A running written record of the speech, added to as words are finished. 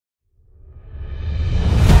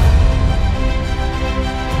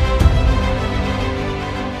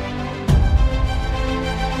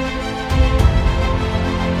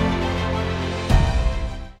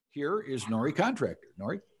photographer is Nori Contractor.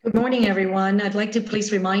 Nori? Good morning, everyone. I'd like to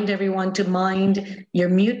please remind everyone to mind your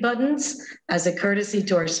mute buttons as a courtesy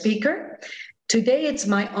to our speaker. Today, it's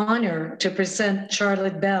my honor to present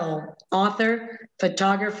Charlotte Bell, author,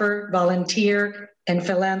 photographer, volunteer, and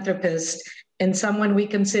philanthropist, and someone we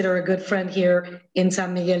consider a good friend here in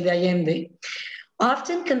San Miguel de Allende.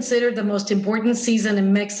 Often considered the most important season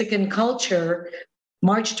in Mexican culture,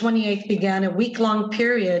 March 28th began a week-long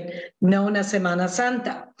period known as Semana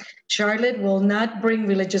Santa. Charlotte will not bring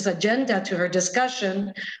religious agenda to her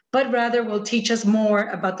discussion, but rather will teach us more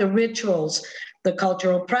about the rituals, the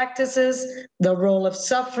cultural practices, the role of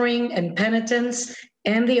suffering and penitence,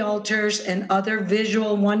 and the altars and other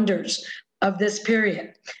visual wonders of this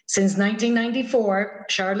period. Since 1994,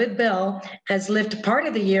 Charlotte Bell has lived part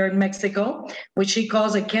of the year in Mexico, which she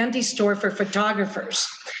calls a candy store for photographers.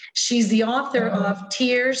 She's the author of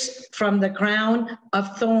Tears from the Crown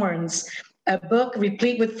of Thorns, a book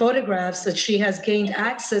replete with photographs that she has gained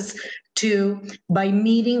access to by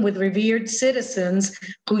meeting with revered citizens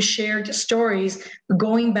who shared stories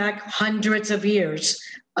going back hundreds of years,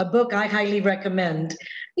 a book I highly recommend.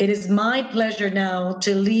 It is my pleasure now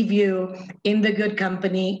to leave you in the good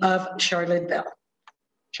company of Charlotte Bell.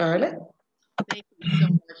 Charlotte? Thank you so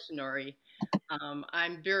much, Nori.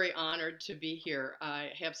 I'm very honored to be here. I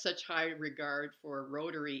have such high regard for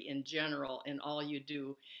Rotary in general and all you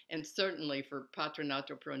do, and certainly for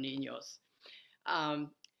Patronato Pro Niños. I'm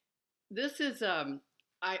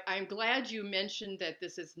glad you mentioned that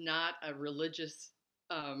this is not a religious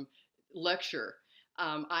lecture.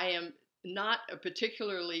 I am not a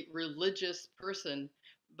particularly religious person,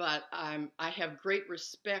 but I have great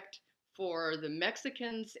respect for the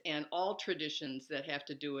Mexicans and all traditions that have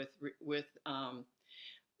to do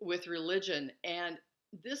with religion. And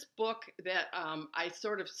this book that I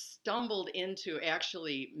sort of stumbled into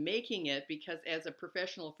actually making it because as a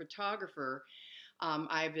professional photographer,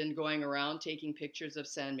 I've been going around taking pictures of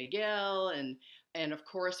San Miguel and of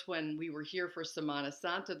course, when we were here for Semana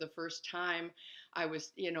Santa the first time, I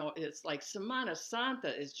was, it's like Semana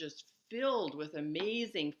Santa is just filled with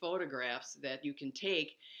amazing photographs that you can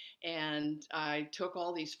take. And I took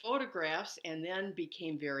all these photographs and then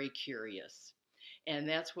became very curious. And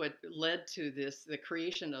that's what led to the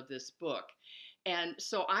creation of this book. And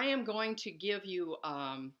so I am going to give you,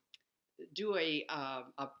 do a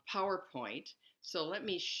PowerPoint. So let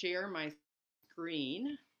me share my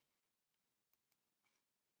screen.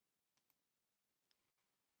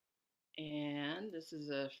 And this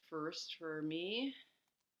is a first for me.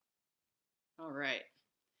 All right.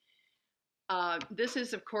 This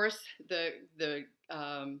is, of course, the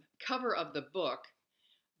cover of the book.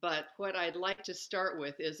 But what I'd like to start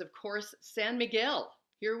with is, of course, San Miguel.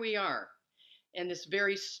 Here we are in this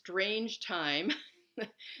very strange time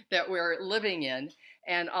that we're living in.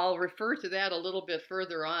 And I'll refer to that a little bit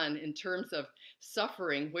further on in terms of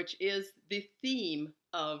suffering, which is the theme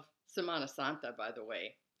of Semana Santa, by the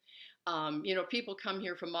way. People come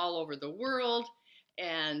here from all over the world,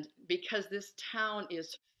 and because this town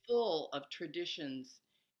is full of traditions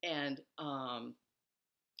and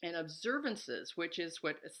observances, which is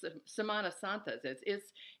what Semana Santa is.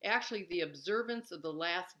 It's actually the observance of the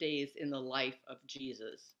last days in the life of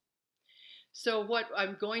Jesus. So what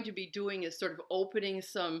I'm going to be doing is sort of opening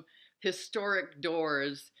some historic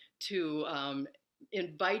doors to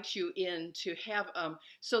invite you in to have,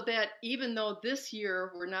 so that even though this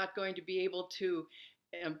year we're not going to be able to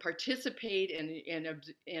participate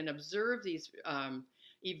and observe these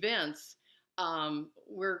events,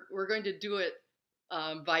 we're going to do it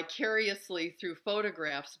vicariously through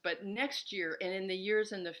photographs. But next year and in the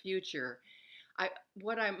years in the future,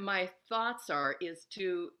 my thoughts are is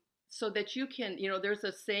to, so that you can, there's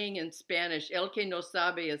a saying in Spanish, el que no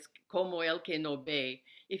sabe es como el que no ve.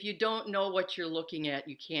 If you don't know what you're looking at,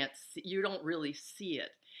 you don't really see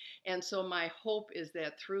it. And so my hope is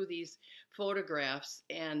that through these photographs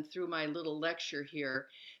and through my little lecture here,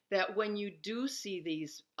 that when you do see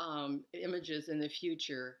these images in the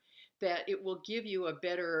future, that it will give you a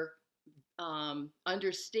better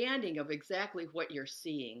understanding of exactly what you're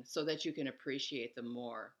seeing so that you can appreciate them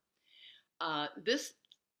more. This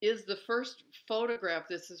is the first photograph.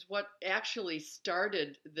 This is what actually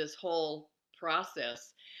started this whole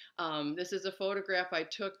process. This is a photograph I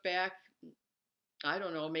took back, I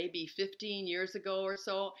don't know, maybe 15 years ago or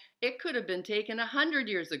so. It could have been taken 100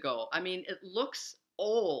 years ago. I mean, it looks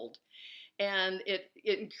old. And it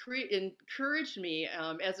encouraged me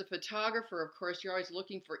as a photographer. Of course, you're always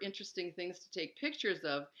looking for interesting things to take pictures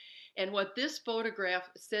of. And what this photograph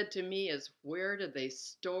said to me is, where do they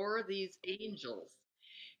store these angels?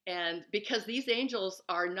 And because these angels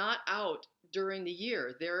are not out during the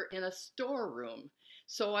year. They're in a storeroom.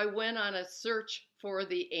 So I went on a search for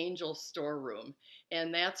the angel storeroom,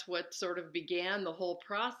 and that's what sort of began the whole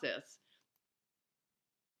process.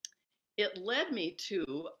 It led me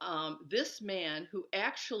to this man who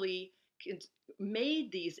actually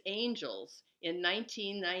made these angels in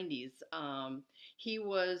 1990s.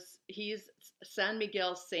 He's San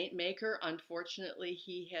Miguel's saint maker. Unfortunately,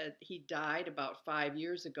 he died about 5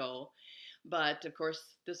 years ago. But of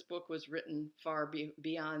course, this book was written far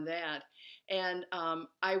beyond that. And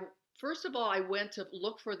I first of all, I went to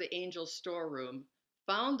look for the angel storeroom,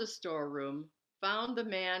 found the storeroom, found the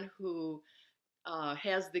man who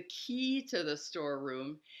has the key to the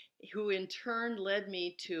storeroom, who in turn led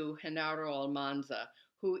me to Genaro Almanza,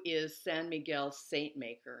 who is San Miguel's saint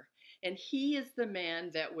maker. And he is the man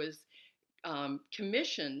that was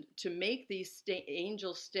commissioned to make these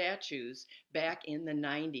angel statues back in the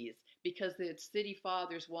 90s because the city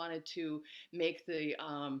fathers wanted to make the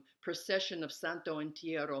procession of Santo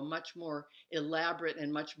Entierro much more elaborate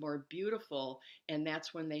and much more beautiful, and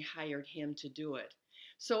that's when they hired him to do it.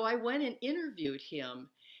 So I went and interviewed him,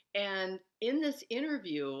 and in this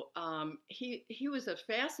interview, he was a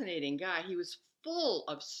fascinating guy. He was full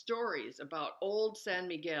of stories about old San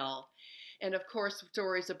Miguel, and of course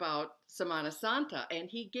stories about Semana Santa. And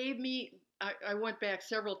he gave me, I went back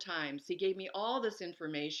several times. He gave me all this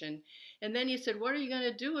information, and then he said, "What are you going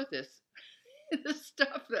to do with this?" This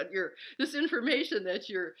stuff this information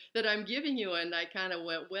that I'm giving you. And I kind of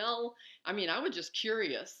went, well, I mean, I was just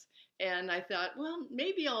curious. And I thought, well,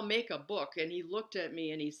 maybe I'll make a book. And he looked at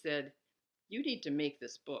me and he said, "You need to make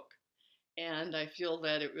this book." And I feel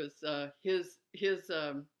that it was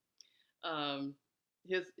um,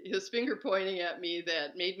 his finger pointing at me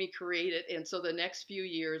that made me create it. And so the next few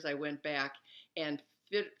years, I went back and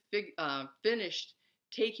finished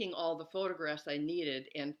taking all the photographs I needed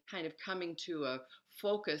and kind of coming to a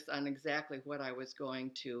focus on exactly what I was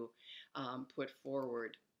going to put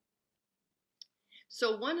forward.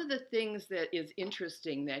 So one of the things that is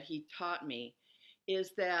interesting that he taught me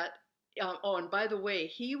is that oh, and by the way,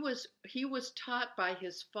 he was taught by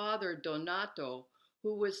his father Donato,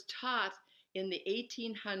 who was taught in the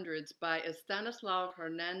 1800s by Stanislao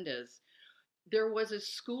Hernandez. There was a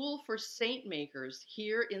school for saint makers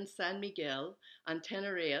here in San Miguel on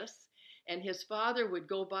Tenerías, and his father would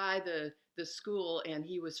go by the school and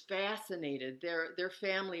he was fascinated. Their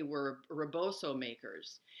family were rebozo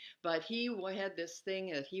makers, but he had this thing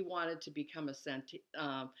that he wanted to become a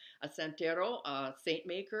santero, a saint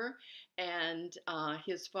maker, and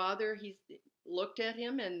his father, he looked at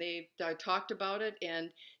him and they talked about it, and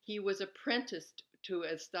he was apprenticed to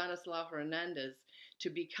Stanislao Hernandez to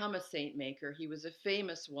become a saint maker. He was a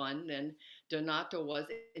famous one, and Donato was,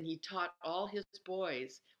 and he taught all his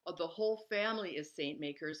boys. The whole family is saint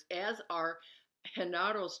makers, as are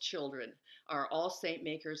Genaro's children, are all saint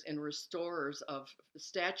makers and restorers of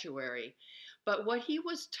statuary. But what he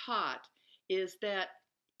was taught is that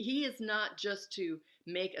he is not just to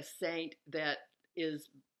make a saint that is,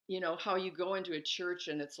 how you go into a church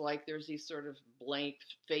and it's like there's these sort of blank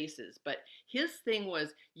faces. But his thing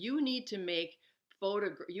was, you need to make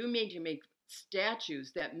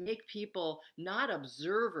statues that make people not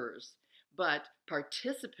observers but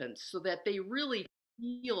participants, so that they really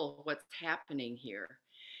feel what's happening here.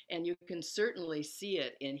 And you can certainly see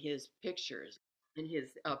it in his pictures, in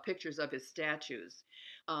his pictures of his statues.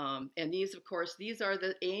 And these, of course, these are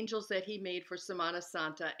the angels that he made for Semana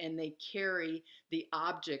Santa, and they carry the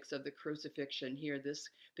objects of the crucifixion. Here, this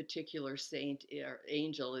particular saint or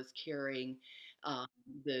angel is carrying uh,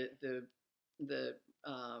 the the the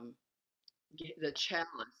um, the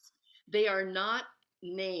chalice. They are not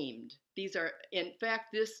named. These are, in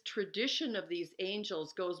fact, this tradition of these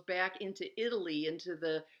angels goes back into Italy into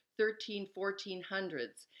the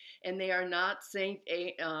 1400s, and they are not Saint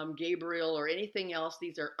Gabriel or anything else.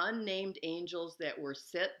 These are unnamed angels that were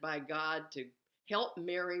sent by God to help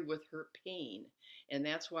Mary with her pain, and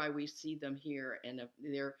that's why we see them here.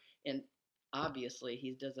 And obviously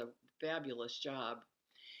he does a fabulous job.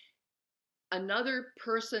 Another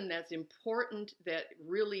person that's important that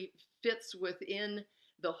really fits within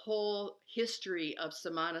the whole history of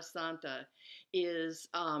Semana Santa is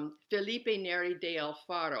Felipe Neri de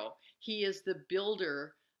Alfaro. He is the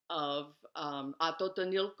builder of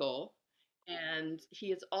Atotonilco, and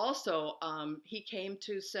he is also, he came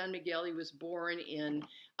to San Miguel. He was born in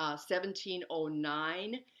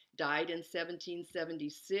 1709, died in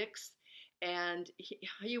 1776, and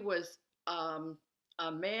he was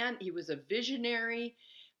a man, he was a visionary.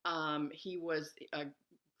 He was a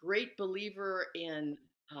great believer in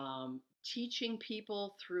teaching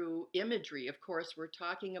people through imagery. Of course, we're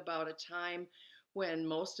talking about a time when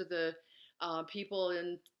most of the people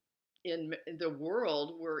in the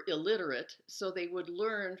world were illiterate, so they would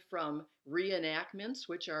learn from reenactments,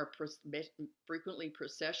 which are frequently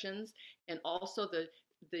processions, and also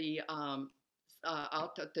the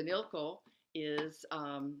Altotonilco is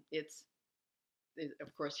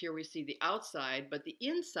of course here we see the outside, but the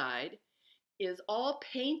inside is all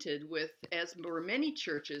painted with, as were many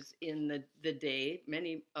churches in the day,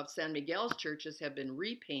 many of San Miguel's churches have been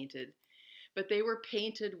repainted, but they were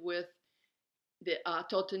painted with the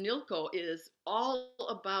Totonilco is all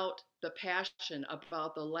about the passion,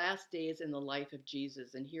 about the last days in the life of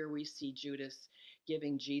Jesus. And here we see Judas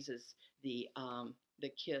giving Jesus the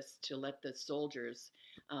kiss to let the soldiers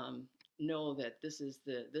know that this is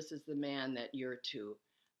the man that you're to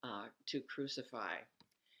crucify.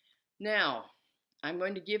 Now, I'm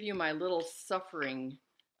going to give you my little suffering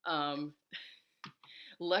um,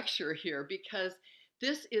 lecture here because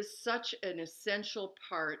this is such an essential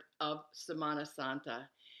part of Semana Santa.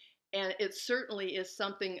 And it certainly is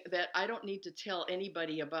something that I don't need to tell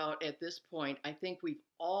anybody about at this point. I think we've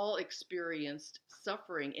all experienced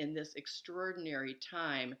suffering in this extraordinary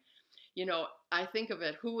time. You know, I think of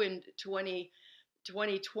it, who in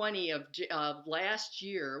 2020 of last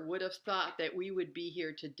year would have thought that we would be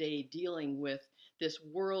here today dealing with this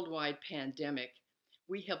worldwide pandemic.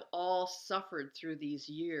 We have all suffered through these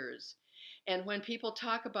years. And when people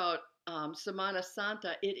talk about Semana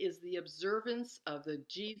Santa, it is the observance of the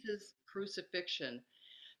Jesus crucifixion.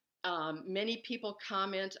 Many people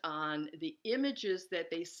comment on the images that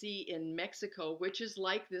they see in Mexico, which is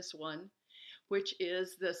like this one, which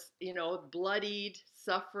is this, bloodied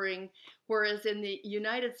suffering. Whereas in the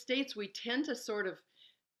United States, we tend to sort of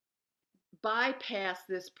bypass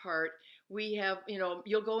this part. We have,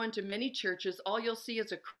 you'll go into many churches, all you'll see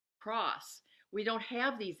is a cross. We don't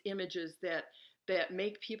have these images that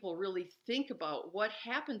make people really think about what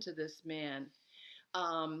happened to this man.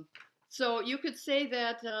 So you could say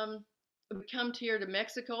that we come here to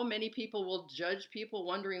Mexico, many people will judge people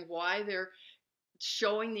wondering why they're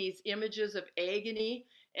showing these images of agony,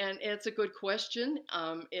 and it's a good question.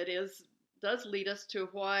 Does lead us to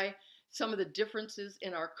why some of the differences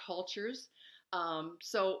in our cultures.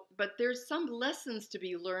 But there's some lessons to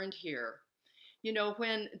be learned here.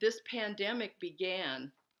 When this pandemic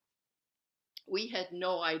began, we had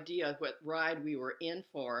no idea what ride we were in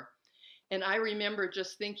for, and I remember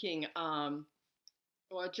just thinking,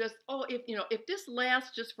 if this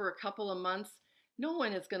lasts just for a couple of months, no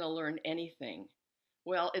one is going to learn anything.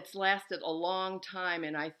 Well, it's lasted a long time,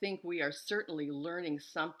 and I think we are certainly learning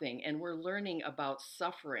something, and we're learning about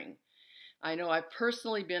suffering. I know I've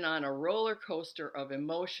personally been on a roller coaster of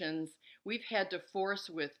emotions. We've had to force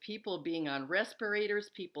with people being on respirators,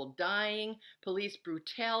 people dying, police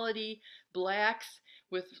brutality, blacks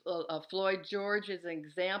with Floyd George as an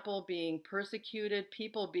example being persecuted,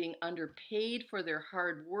 people being underpaid for their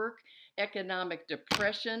hard work, economic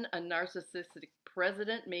depression, a narcissistic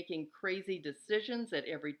president making crazy decisions at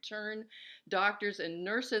every turn, doctors and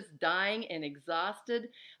nurses dying and exhausted,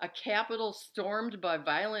 a Capitol stormed by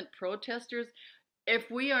violent protesters.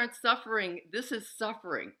 If we aren't suffering, this is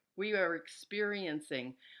suffering we are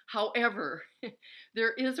experiencing. However,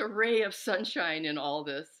 there is a ray of sunshine in all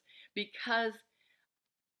this because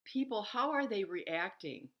people, how are they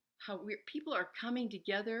reacting? People are coming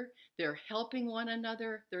together, they're helping one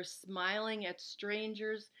another, they're smiling at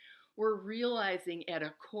strangers. We're realizing at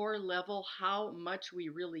a core level how much we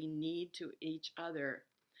really need to each other.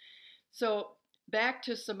 So back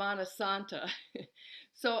to Semana Santa.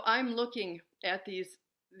 So I'm looking at these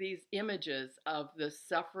images of the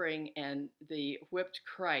suffering and the whipped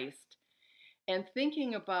Christ, and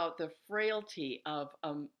thinking about the frailty of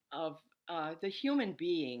the human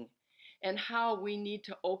being and how we need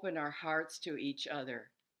to open our hearts to each other.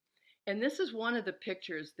 And this is one of the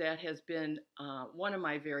pictures that has been one of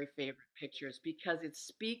my very favorite pictures because it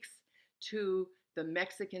speaks to the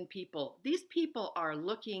Mexican people. These people are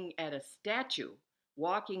looking at a statue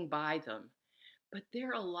walking by them, but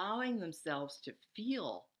they're allowing themselves to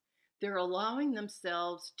feel. They're allowing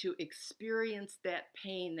themselves to experience that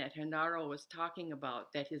pain that Genaro was talking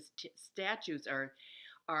about, that his statues are,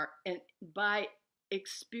 and by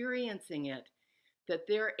experiencing it, that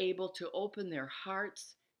they're able to open their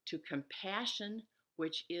hearts to compassion,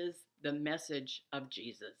 which is the message of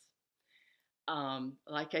Jesus.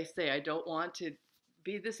 Like I say, I don't want to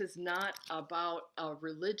this is not about a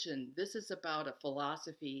religion. This is about a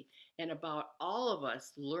philosophy and about all of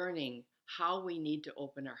us learning how we need to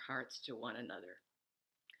open our hearts to one another.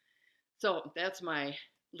 So that's my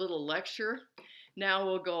little lecture. Now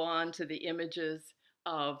we'll go on to the images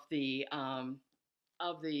of the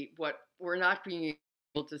what we're not being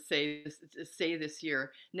able to say this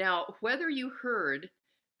year. Now, whether you heard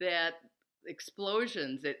that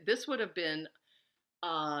explosions, this would have been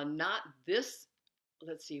not this.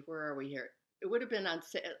 Let's see, where are we here? It would have been on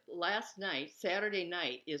last night, Saturday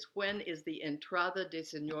night, is when is the Entrada de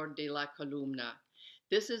Señor de la Columna.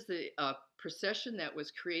 This is the procession that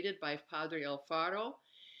was created by Padre Alfaro.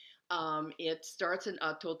 It starts in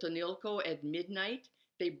Atotonilco at midnight.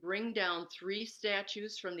 They bring down 3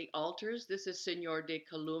 statues from the altars. This is Señor de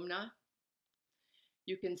Columna.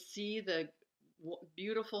 You can see the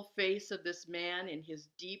beautiful face of this man in his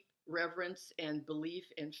deep reverence and belief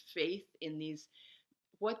and faith in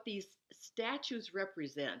what these statues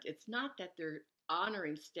represent. It's not that they're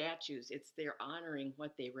honoring statues, it's they're honoring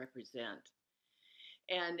what they represent.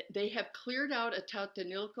 And they have cleared out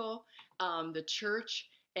Atotonilco, the church,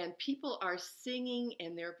 and people are singing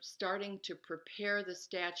and they're starting to prepare the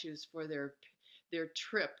statues for their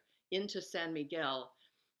trip into San Miguel.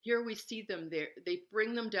 Here we see them there. They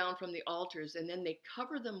bring them down from the altars and then they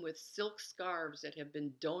cover them with silk scarves that have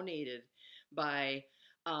been donated by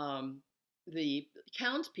the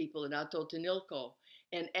townspeople in Atotonilco.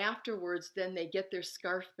 And afterwards, then they get their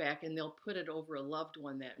scarf back and they'll put it over a loved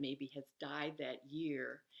one that maybe has died that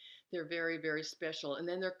year. They're very, very special. And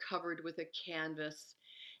then they're covered with a canvas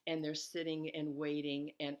and they're sitting and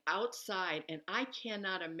waiting and outside. And I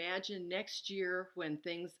cannot imagine next year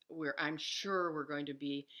where I'm sure we're going to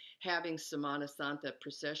be having Semana Santa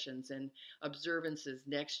processions and observances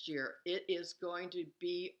next year. It is going to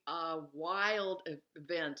be a wild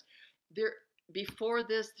event. Before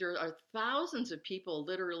this, there are thousands of people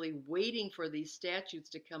literally waiting for these statues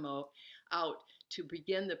to come out to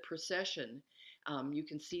begin the procession. You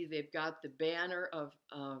can see they've got the banner of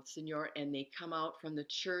Senor, and they come out from the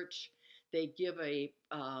church. They give a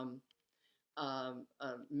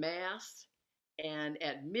mass, and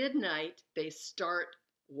at midnight they start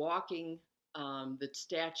walking the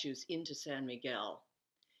statues into San Miguel.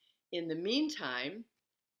 In the meantime,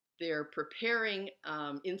 they're preparing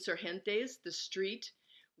Insurgentes, the street,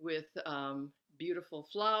 with beautiful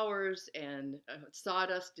flowers and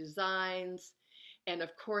sawdust designs. And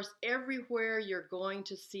of course, everywhere you're going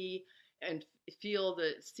to see and see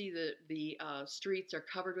the streets are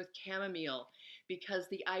covered with chamomile, because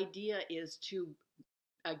the idea is to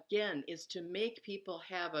make people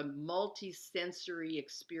have a multi-sensory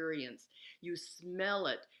experience. You smell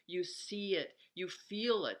it, you see it, you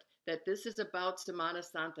feel it. That this is about Semana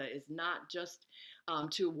Santa is not just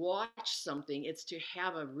to watch something, it's to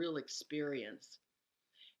have a real experience.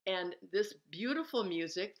 And this beautiful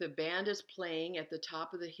music, the band is playing at the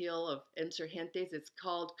top of the hill of Insurgentes. It's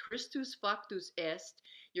called Christus Factus Est.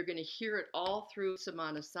 You're going to hear it all through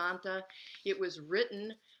Semana Santa. It was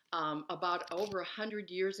written about over 100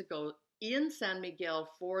 years ago in San Miguel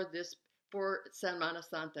for Semana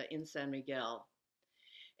Santa in San Miguel.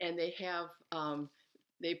 And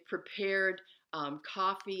they've prepared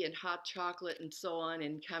coffee and hot chocolate and so on,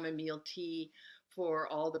 and chamomile tea for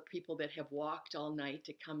all the people that have walked all night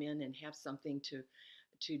to come in and have something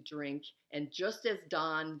to drink. And just as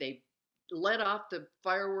dawn, they let off the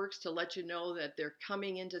fireworks to let you know that they're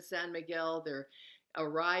coming into San Miguel. They're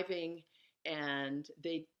arriving, and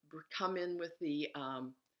they come in with the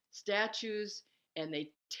statues, and they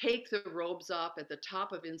take the robes off at the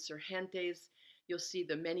top of Insurgentes. You'll see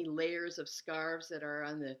the many layers of scarves that are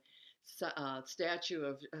on the statue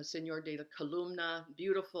of Señor de la Columna.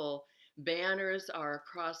 Beautiful banners are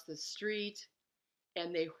across the street,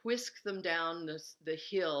 and they whisk them down the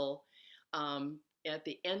hill. At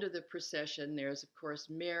the end of the procession, there's, of course,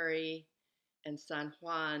 Mary and San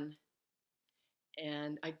Juan.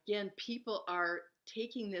 And again, people are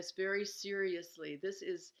taking this very seriously. This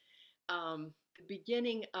is the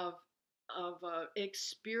beginning of an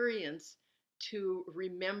experience to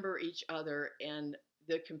remember each other and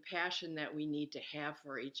the compassion that we need to have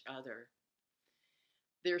for each other.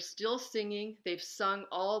 They're still singing. They've sung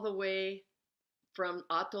all the way from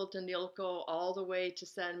Atotonilco all the way to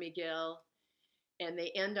San Miguel, and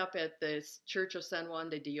they end up at the Church of San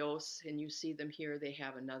Juan de Dios, and you see them here. They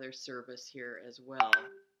have another service here as well.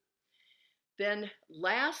 Then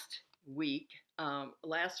last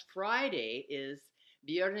Friday is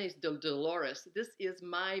Viernes del Dolores. This is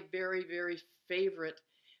my very, very favorite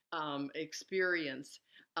experience.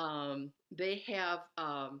 They have,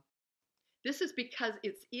 this is because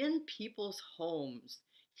it's in people's homes.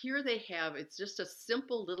 Here it's just a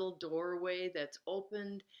simple little doorway that's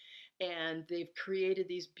opened, and they've created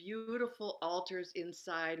these beautiful altars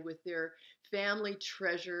inside with their family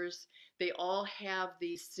treasures. They all have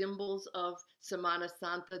these symbols of Semana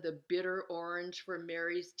Santa, the bitter orange for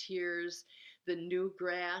Mary's tears, the new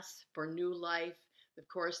grass for new life, of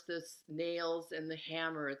course, the nails and the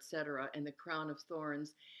hammer, etc., and the crown of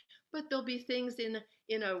thorns. But there'll be things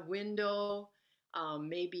in a window,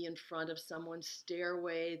 maybe in front of someone's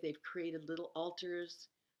stairway. They've created little altars.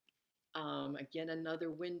 Again,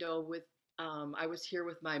 another window with. I was here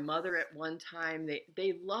with my mother at one time.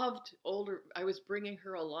 They loved older. I was bringing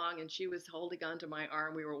her along, and she was holding onto my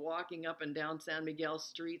arm. We were walking up and down San Miguel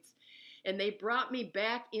streets, and they brought me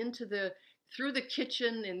back into the through the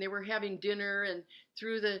kitchen, and they were having dinner, and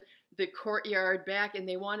through the courtyard back, and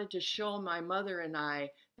they wanted to show my mother and I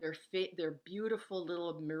their beautiful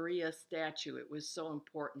little Maria statue. It was so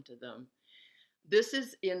important to them. This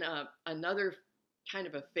is in another kind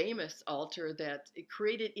of a famous altar that it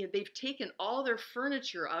created. They've taken all their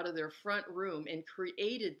furniture out of their front room and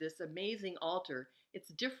created this amazing altar. It's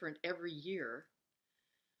different every year.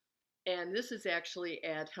 And this is actually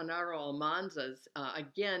at Genaro Almanza's.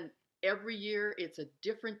 Again, every year it's a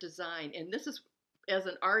different design. And this is, as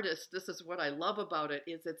an artist, this is what I love about it,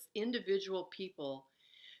 is it's individual people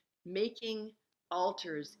making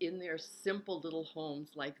altars in their simple little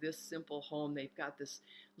homes, like this simple home. They've got this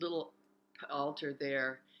little altar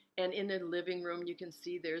there. And in the living room, you can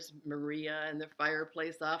see there's Maria and the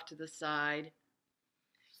fireplace off to the side.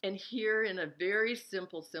 And here in a very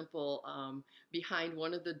simple, behind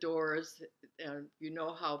one of the doors, you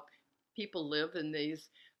know how people live in these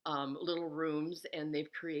little rooms, and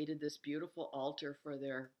they've created this beautiful altar for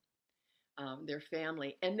their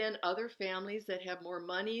family. And then other families that have more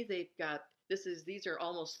money, they've got these are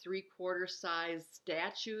almost 3/4 size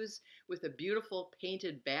statues with a beautiful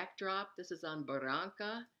painted backdrop. This is on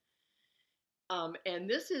Barranca. And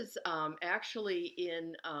this is actually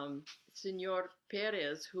in Senor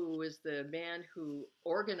Perez, who is the man who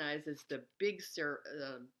organizes the big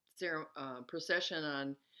procession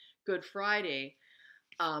on Good Friday.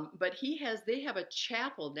 But they have a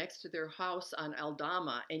chapel next to their house on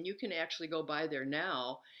Aldama, and you can actually go by there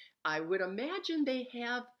now. I would imagine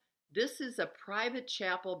this is a private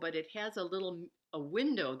chapel, but it has a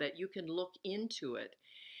window that you can look into it.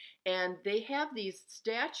 And they have these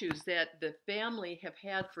statues that the family have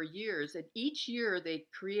had for years, and each year they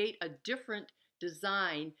create a different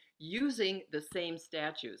design using the same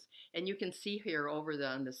statues. And you can see here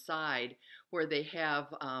on the side where they have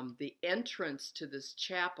the entrance to this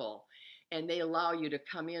chapel, and they allow you to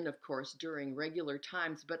come in, of course, during regular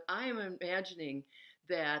times. But I am imagining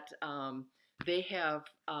that they have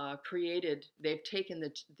they've taken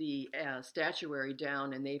the statuary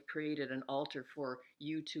down, and they've created an altar for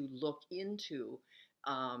you to look into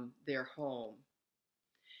their home.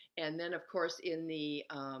 And then, of course,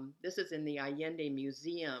 this is in the Allende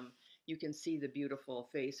Museum, you can see the beautiful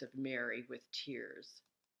face of Mary with tears.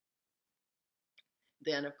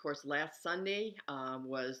 Then, of course, last Sunday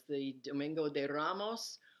was the Domingo de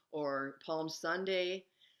Ramos, or Palm Sunday,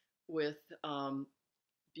 with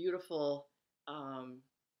beautiful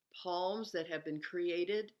palms that have been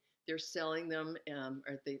created. They're selling them,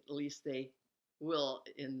 or at least they will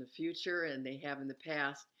in the future, and they have in the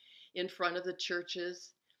past, in front of the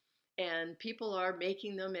churches. And people are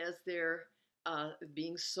making them as they're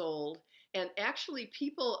being sold. And actually,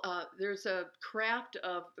 there's a craft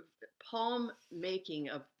of palm making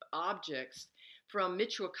of objects from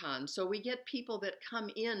Michoacan. So we get people that come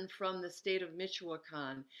in from the state of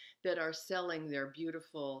Michoacan that are selling their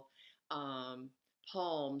beautiful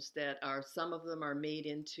palms some of them are made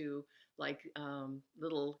into like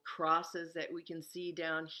little crosses that we can see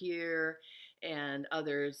down here, and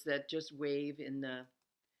others that just wave in the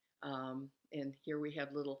and here we have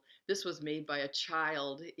this was made by a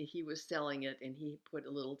child. He was selling it, and he put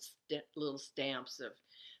little stamps of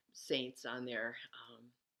saints on there.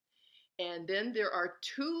 And then there are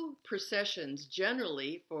 2 processions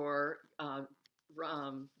generally for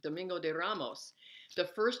Domingo de Ramos. The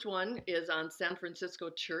first one is on San Francisco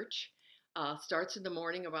Church, starts in the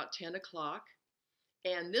morning about 10 o'clock.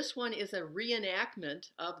 And this one is a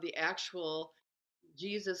reenactment of the actual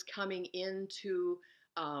Jesus coming into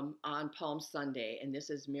on Palm Sunday. And this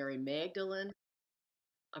is Mary Magdalene.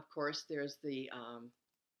 Of course, there's the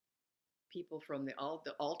people from the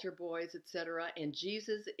altar boys, etc. And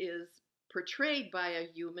Jesus is portrayed by a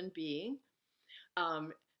human being.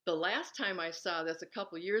 The last time I saw this a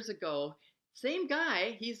couple years ago, same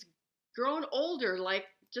guy, he's grown older,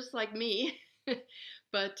 just like me,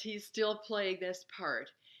 but he's still playing this part.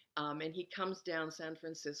 And he comes down San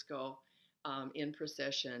Francisco in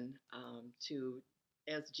procession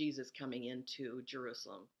as Jesus coming into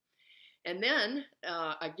Jerusalem. And then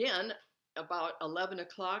again, about 11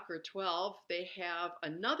 o'clock or 12, they have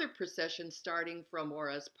another procession starting from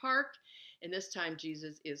Juarez Park. And this time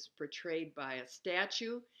Jesus is portrayed by a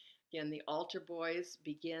statue. Again, the altar boys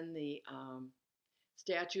begin the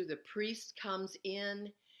statue. The priest comes in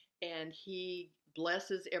and he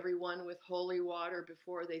blesses everyone with holy water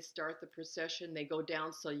before they start the procession. They go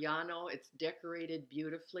down Sollano. It's decorated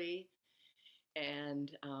beautifully.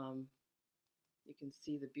 And you can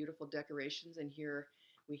see the beautiful decorations. And here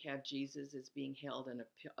we have Jesus is being held in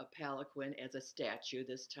a palanquin as a statue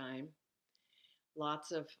this time.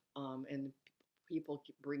 Lots of, and people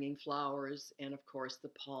bringing flowers and, of course, the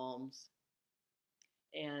palms.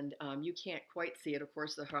 And you can't quite see it. Of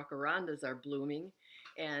course, the jacarandas are blooming.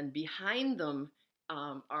 And behind them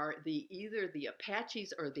are either the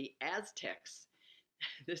Apaches or the Aztecs.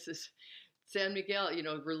 This is San Miguel. You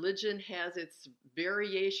know, religion has its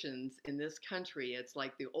variations in this country. It's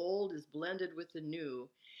like the old is blended with the new.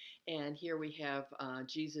 And here we have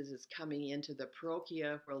Jesus is coming into the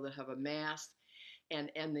parochia where they'll have a mass. And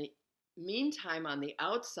the meantime, on the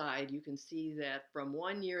outside, you can see that from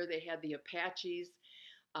one year they had the Apaches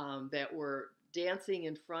that were dancing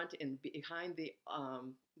in front and behind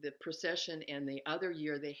the procession, and the other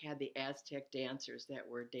year they had the Aztec dancers that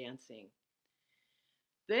were dancing.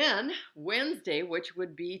 Then Wednesday, which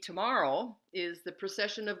would be tomorrow, is the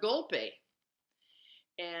procession of Golpe.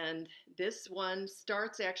 And this one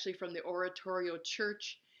starts actually from the Oratorio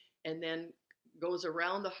Church and then goes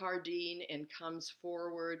around the Jardín and comes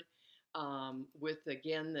forward with,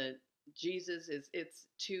 again, the Jesus it's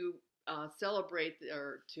to celebrate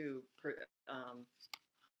or to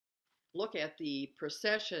look at the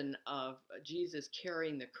procession of Jesus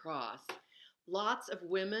carrying the cross. Lots of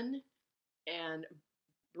women and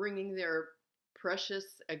bringing their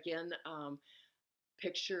precious, again,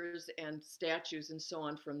 pictures and statues and so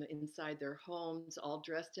on from inside their homes, all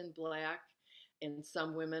dressed in black. And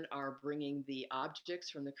some women are bringing the objects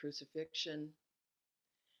from the crucifixion.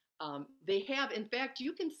 They have, in fact,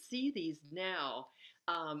 you can see these now.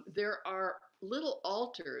 There are little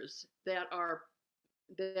altars that are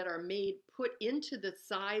made, put into the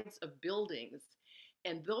sides of buildings,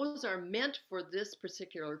 and those are meant for this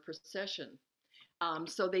particular procession.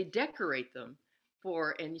 So they decorate them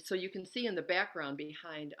and so you can see in the background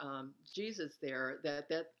behind Jesus there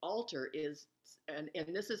that altar is, and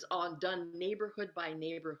this is done neighborhood by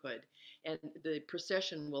neighborhood, and the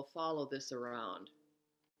procession will follow this around.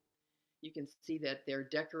 You can see that they're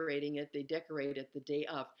decorating it. They decorate it the day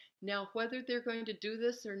of. Now, whether they're going to do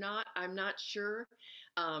this or not, I'm not sure.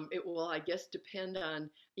 It will, I guess, depend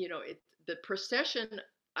on, the procession,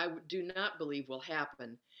 I do not believe will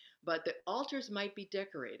happen, but the altars might be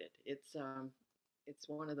decorated. It's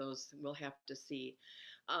one of those we'll have to see.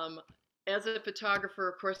 As a photographer,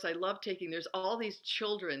 of course, I love there's all these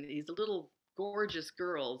children, these little gorgeous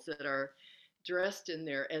girls that are dressed in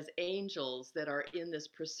there as angels that are in this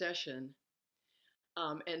procession.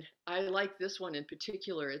 And I like this one in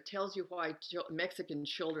particular. It tells you why Mexican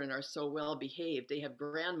children are so well behaved. They have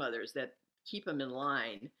grandmothers that keep them in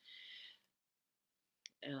line.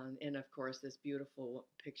 And of course, this beautiful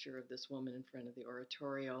picture of this woman in front of the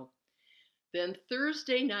oratorio. Then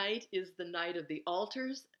Thursday night is the night of the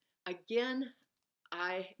altars. Again,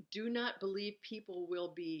 I do not believe people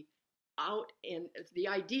will be out, and the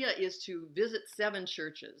idea is to visit 7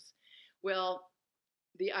 churches. Well,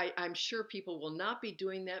 I'm sure people will not be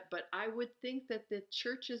doing that, but I would think that the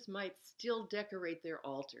churches might still decorate their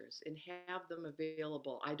altars and have them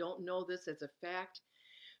available. I don't know this as a fact,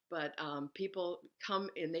 but people come,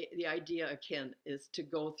 and the idea, again, is to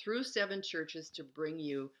go through 7 churches to bring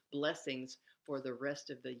you blessings for the rest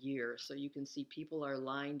of the year. So you can see people are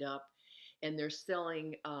lined up, and they're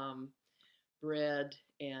selling bread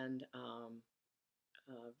and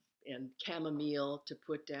chamomile to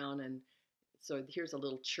put down. And so here's a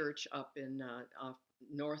little church up in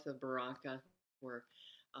north of Barranca where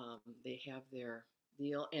they have their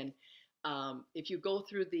deal. And if you go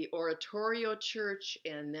through the Oratorio Church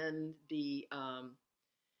and then the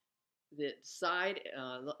side,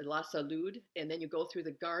 La Salud, and then you go through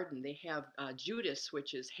the garden, they have Judas,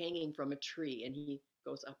 which is hanging from a tree, and he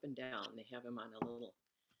goes up and down. They have him on a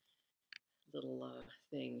little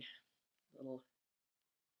thing, little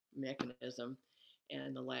mechanism.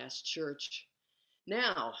 And the last church.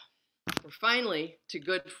 Now, we're finally to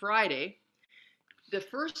Good Friday. The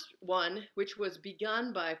first one, which was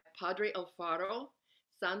begun by Padre Alfaro,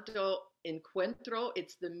 Santo Encuentro,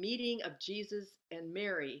 it's the meeting of Jesus and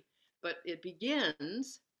Mary. But it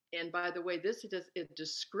begins, and by the way, this is a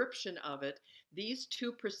description of it. These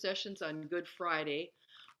 2 processions on Good Friday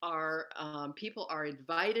are people are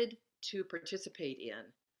invited to participate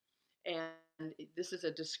in, and this is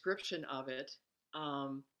a description of it.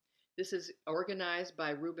 Um, this is organized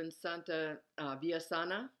by Ruben Santa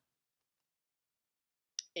Villasana,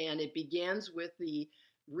 and it begins with the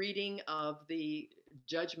reading of the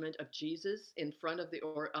Judgment of Jesus in front of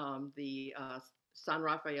the San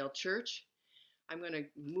Rafael Church. I'm going to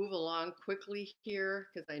move along quickly here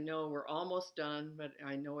because I know we're almost done, but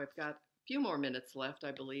I know I've got a few more minutes left,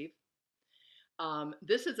 I believe.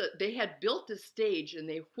 They had built this stage and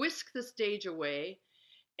they whisk the stage away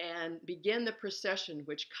and begin the procession,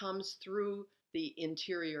 which comes through the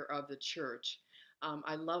interior of the church.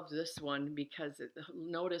 I love this one because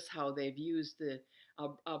notice how they've used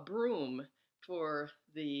a broom for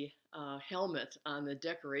the helmet on the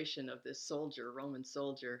decoration of this soldier, Roman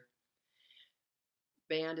soldier.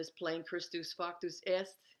 Band is playing Christus Factus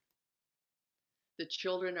Est. The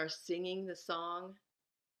children are singing the song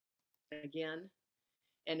again,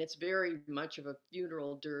 and it's very much of a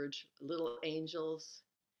funeral dirge, little angels.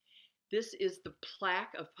 This is the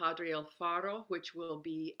plaque of Padre Alfaro, which will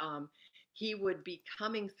be, he would be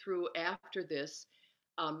coming through after this.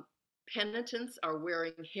 Penitents are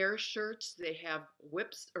wearing hair shirts. They have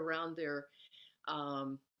whips around their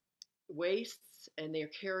waists, and they're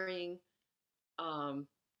carrying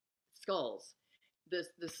skulls.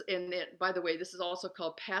 By the way, this is also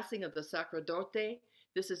called passing of the sacerdote.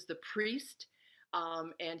 This is the priest,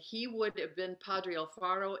 and he would have been Padre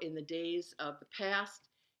Alfaro in the days of the past,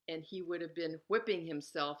 and he would have been whipping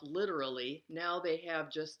himself literally. Now they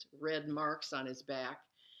have just red marks on his back.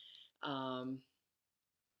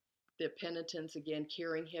 The penitents, again,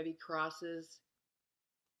 carrying heavy crosses,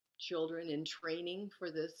 children in training for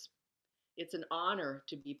this. It's an honor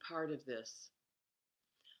to be part of this.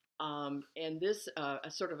 And this, a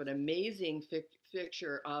sort of an amazing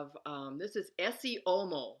picture of, this is Esi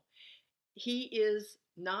Omo. He is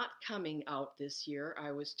not coming out this year,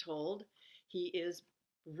 I was told. He is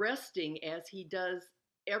resting as he does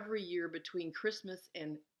every year between Christmas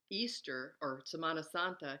and Easter, or Semana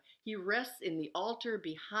Santa. He rests in the altar,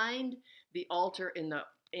 behind the altar in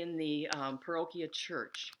the parochia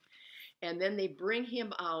church. And then they bring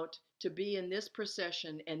him out to be in this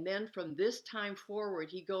procession. And then from this time forward,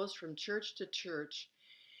 he goes from church to church,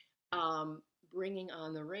 bringing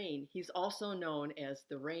on the rain. He's also known as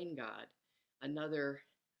the rain god, another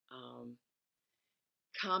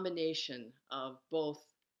combination of both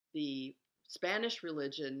the Spanish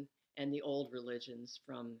religion and the old religions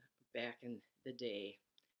from back in the day.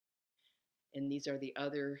 And these are the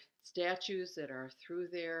other statues that are through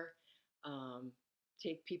there.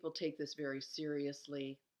 People take this very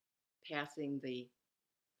seriously, passing the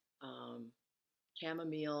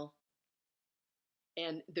chamomile.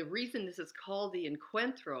 And the reason this is called the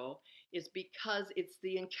encuentro is because it's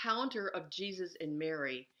the encounter of Jesus and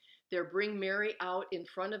Mary. They bring Mary out in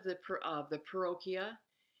front of the parochia,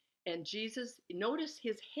 and Jesus, notice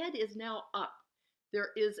his head is now up. There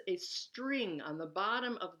is a string on the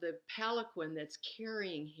bottom of the palanquin that's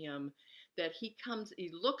carrying him, that he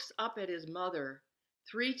looks up at his mother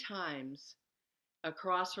 3 times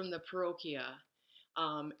across from the parochia,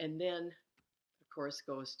 and then, of course,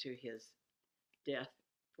 goes to his death.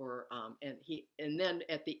 And then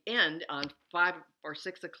at the end, on 5 or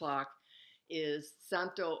 6 o'clock, is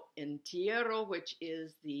Santo Entierro, which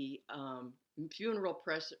is the funeral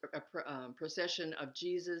procession of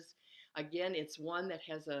Jesus. Again, it's one that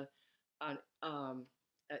has an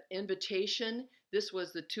invitation. This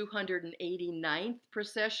was the 289th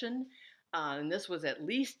procession, and this was at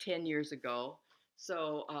least 10 years ago.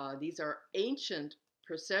 So these are ancient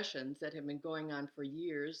processions that have been going on for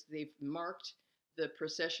years. They've marked the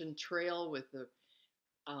procession trail with the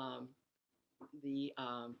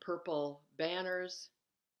purple banners.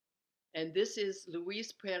 And this is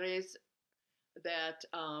Luis Perez,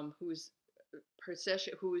 whose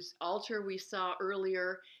altar we saw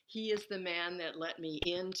earlier. He is the man that let me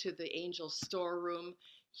into the angel storeroom.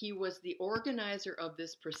 He was the organizer of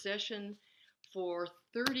this procession for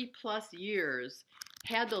 30 plus years,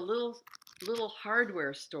 had the little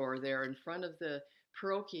hardware store there in front of the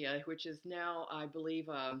parochia, which is now, I believe,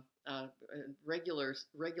 a regular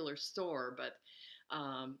store, but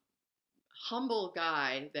humble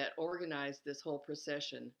guy that organized this whole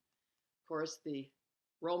procession. Of course, the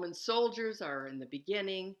Roman soldiers are in the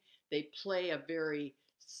beginning. They play a very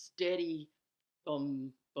steady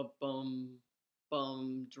bum, bum, bum,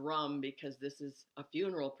 bum drum, because this is a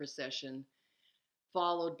funeral procession,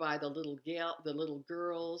 followed by the little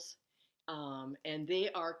girls, and they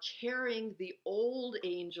are carrying the old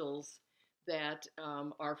angels that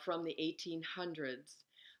are from the 1800s.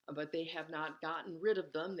 but they have not gotten rid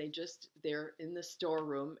of them. They're in the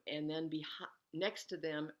storeroom, and then next to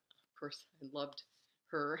them, of course, I loved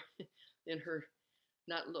her in her,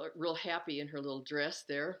 not real happy in her little dress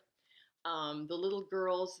there. The little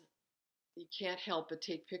girls, you can't help but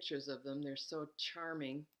take pictures of them. They're so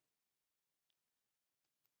charming.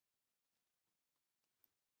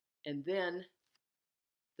 And then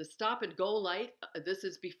the stop and go light. This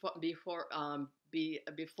is before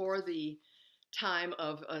the time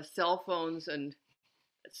of cell phones and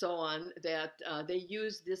so on. That they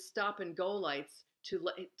used this stop and go lights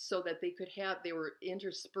so that they were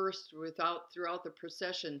interspersed throughout the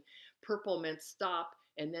procession. Purple meant stop,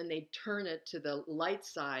 and then they'd turn it to the light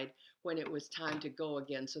side when it was time to go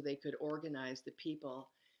again, so they could organize the people.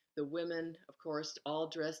 The women, of course, all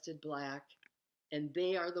dressed in black, and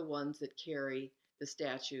they are the ones that carry the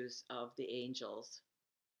statues of the angels.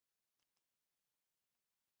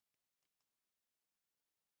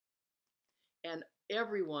 And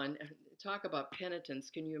everyone, talk about penitence.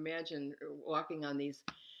 Can you imagine walking on these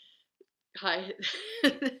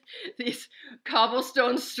these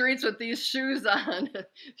cobblestone streets with these shoes on?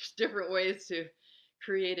 There's different ways to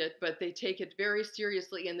create it, but they take it very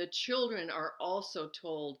seriously. And the children are also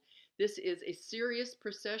told, this is a serious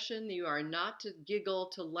procession. You are not to giggle,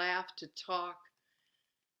 to laugh, to talk.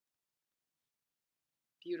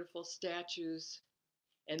 Beautiful statues.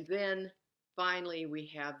 And then finally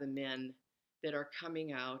we have the men that are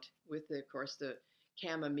coming out with, of course, the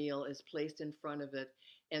chamomile is placed in front of it.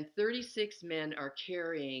 And 36 men are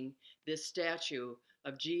carrying this statue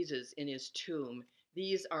of Jesus in his tomb.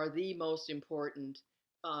 These are the most important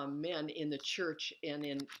men in the church,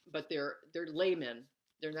 but they're laymen.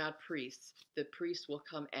 They're not priests. The priests will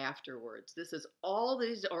come afterwards. This is all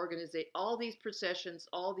these processions,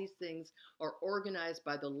 all these things are organized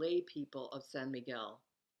by the lay people of San Miguel.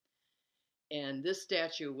 And this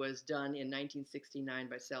statue was done in 1969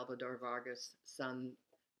 by Salvador Vargas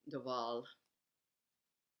Sandoval.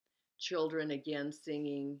 Children again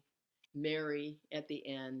singing Mary at the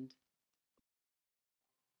end.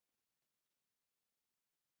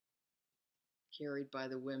 Carried by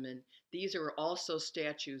the women. These are also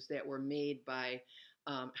statues that were made by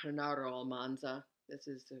Genaro Almanza. This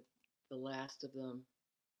is the last of them.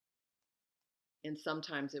 And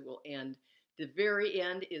sometimes it will end. The very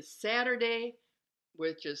end is Saturday,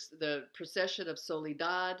 which is the procession of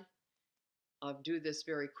Soledad. I'll do this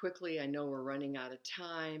very quickly. I know we're running out of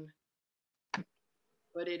time,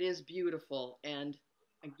 but it is beautiful. And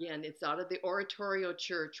again, it's out of the Oratorio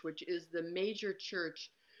Church, which is the major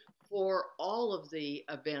church for all of the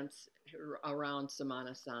events around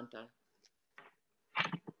Semana Santa.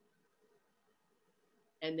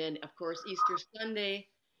 And then, of course, Easter Sunday,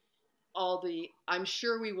 I'm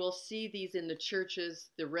sure we will see these in the churches,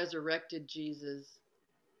 the resurrected Jesus,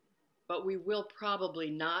 but we will probably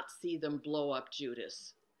not see them blow up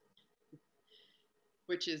Judas,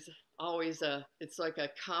 which is always it's like a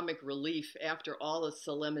comic relief after all the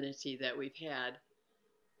solemnity that we've had.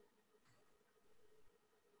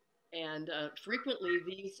 And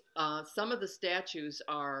frequently some of the statues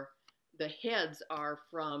the heads are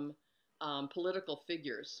from political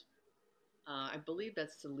figures. I believe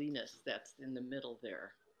that's Salinas that's in the middle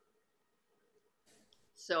there.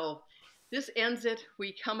 So this ends it.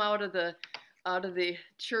 We come out of the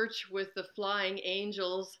church with the flying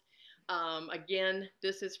angels. Again,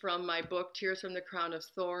 this is from my book, Tears from the Crown of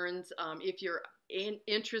Thorns. If you're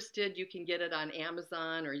interested, you can get it on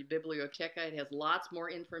Amazon or Biblioteca. It has lots more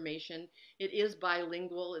information. It is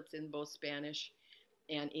bilingual. It's in both Spanish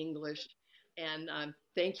and English. And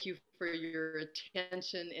thank you for your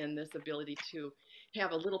attention and this ability to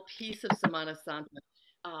have a little piece of Semana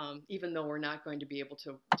Santa, even though we're not going to be able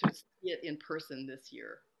to see it in person this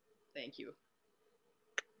year. Thank you.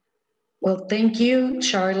 Well, thank you,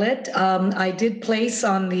 Charlotte. I did place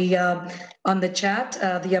on the chat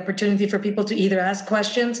the opportunity for people to either ask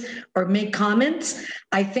questions or make comments.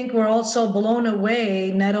 I think we're also blown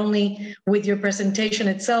away, not only with your presentation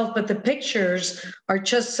itself, but the pictures are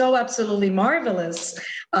just so absolutely marvelous.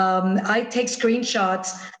 I take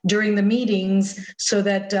screenshots during the meetings so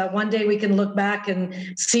that one day we can look back and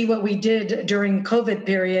see what we did during COVID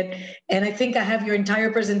period. And I think I have your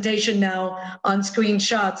entire presentation now on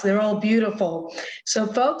screenshots. They're all beautiful. So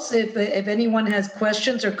folks, if anyone has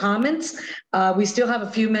questions or comments, we still have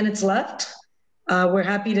a few minutes left. We're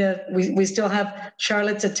happy we still have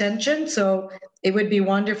Charlotte's attention, so it would be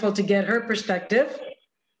wonderful to get her perspective.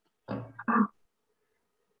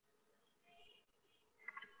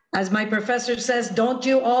 As my professor says, don't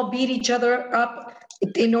you all beat each other up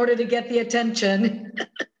in order to get the attention.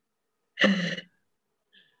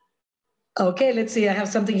 Okay, let's see. I have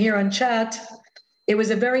something here on chat. It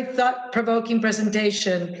was a very thought-provoking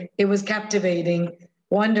presentation. It was captivating.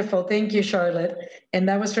 Wonderful. Thank you, Charlotte. And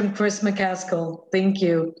that was from Chris McCaskill. Thank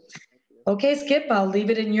you. Okay, Skip, I'll leave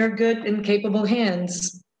it in your good and capable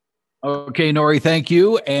hands. Okay, Nori, thank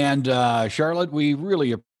you. And Charlotte, we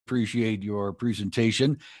really appreciate your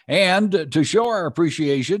presentation. And to show our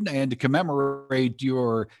appreciation and to commemorate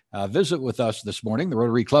your visit with us this morning, the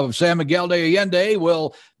Rotary Club of San Miguel de Allende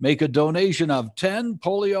will make a donation of 10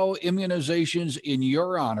 polio immunizations in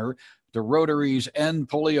your honor to Rotary's End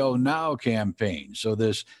Polio Now campaign. So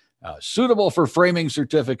this suitable for framing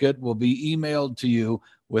certificate will be emailed to you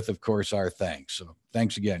with, of course, our thanks. So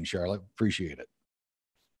thanks again, Charlotte. Appreciate it.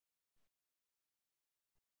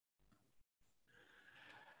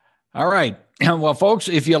 All right. Well, folks,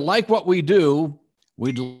 if you like what we do,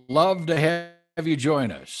 we'd love to have you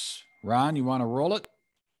join us. Ron, you want to roll it?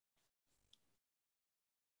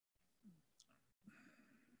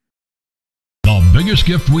 The biggest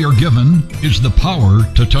gift we are given is the power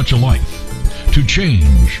to touch a life, to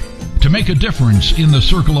change, to make a difference in the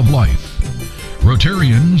circle of life.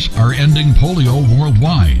 Rotarians are ending polio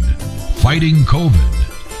worldwide, fighting COVID,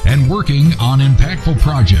 and working on impactful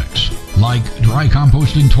projects like dry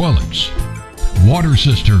composting toilets, water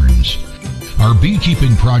cisterns, our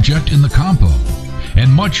beekeeping project in the Campo,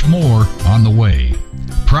 and much more on the way.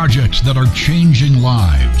 Projects that are changing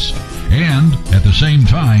lives. And at the same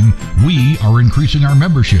time, we are increasing our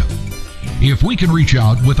membership. If we can reach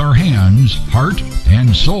out with our hands, heart,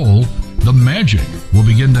 and soul, the magic will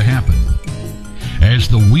begin to happen. As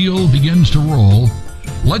the wheel begins to roll,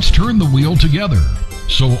 let's turn the wheel together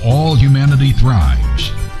so all humanity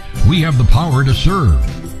thrives. We have the power to serve,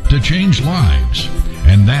 to change lives,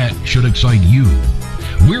 and that should excite you.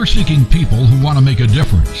 We're seeking people who want to make a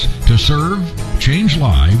difference, to serve, change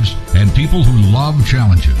lives, and people who love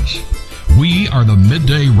challenges. We are the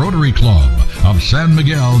Midday Rotary Club of San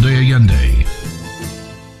Miguel de Allende.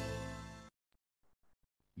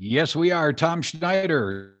 Yes, we are. Tom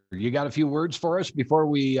Schneider, you got a few words for us before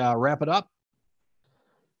we wrap it up?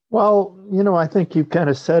 Well, I think you kind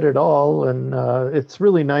of said it all, and it's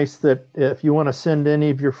really nice that if you want to send any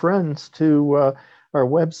of your friends to our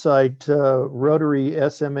website,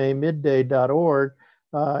 rotarysmamidday.org,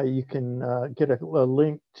 you can get a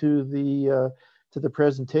link to the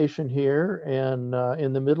presentation here, and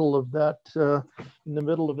in the middle of that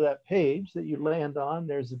page that you land on,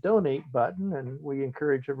 there's a donate button, and we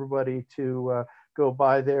encourage everybody to go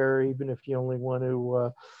by there, even if you only want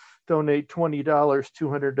to donate $20,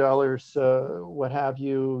 $200, what have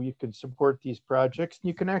you. You can support these projects.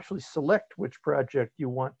 You can actually select which project you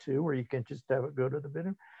want to, or you can just have it go to the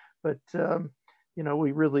bidder. But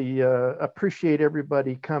we really appreciate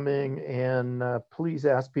everybody coming, and please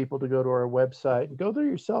ask people to go to our website and go there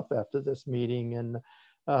yourself after this meeting and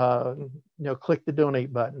click the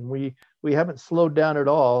donate button. We haven't slowed down at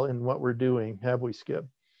all in what we're doing, have we, Skip?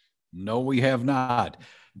 No, we have not.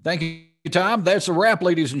 Thank you, Tom. That's a wrap,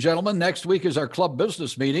 ladies and gentlemen. Next week is our club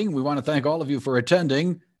business meeting. We want to thank all of you for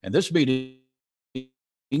attending, and this meeting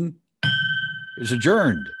is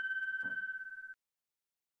adjourned.